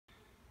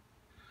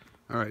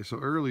Alright, so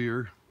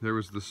earlier there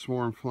was the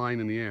swarm flying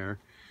in the air.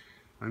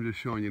 I'm just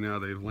showing you now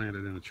they've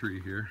landed in a tree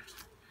here.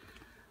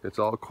 It's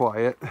all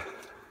quiet.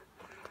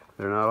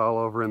 They're not all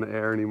over in the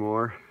air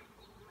anymore.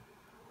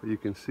 But you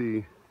can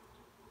see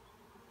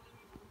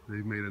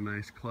they've made a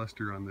nice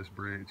cluster on this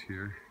branch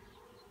here.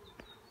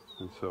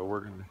 And so we're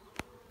going to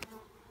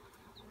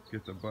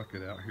get the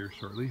bucket out here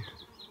shortly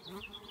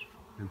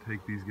and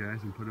take these guys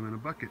and put them in a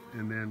bucket.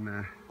 And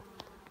then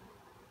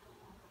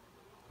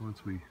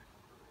once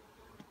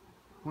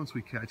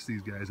we catch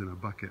these guys in a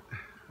bucket,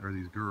 or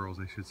these girls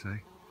I should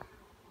say,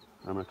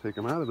 I'm going to take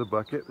them out of the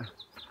bucket.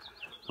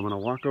 I'm going to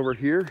walk over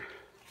here.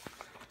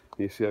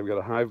 You see I've got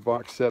a hive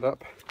box set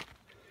up.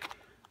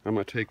 I'm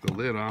going to take the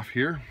lid off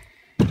here.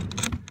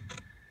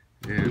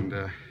 And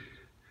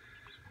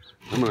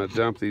I'm going to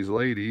dump these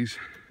ladies.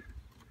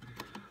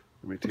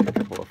 Let me take a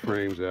couple of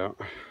frames out.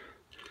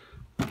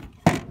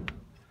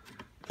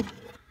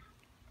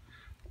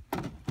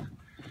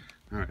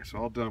 Alright, so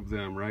I'll dump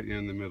them right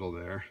in the middle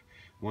there.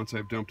 Once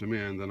I've dumped them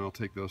in, then I'll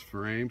take those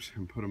frames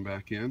and put them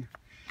back in.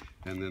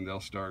 And then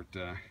they'll start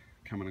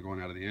coming and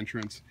going out of the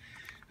entrance.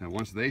 And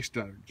once they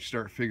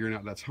start figuring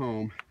out that's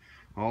home,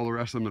 all the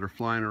rest of them that are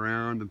flying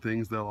around and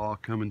things, they'll all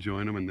come and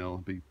join them, and they'll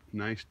be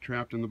nice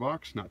trapped in the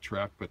box. Not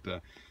trapped, but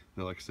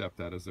they'll accept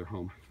that as their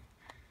home.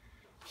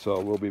 So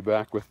we'll be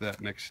back with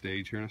that next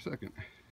stage here in a second.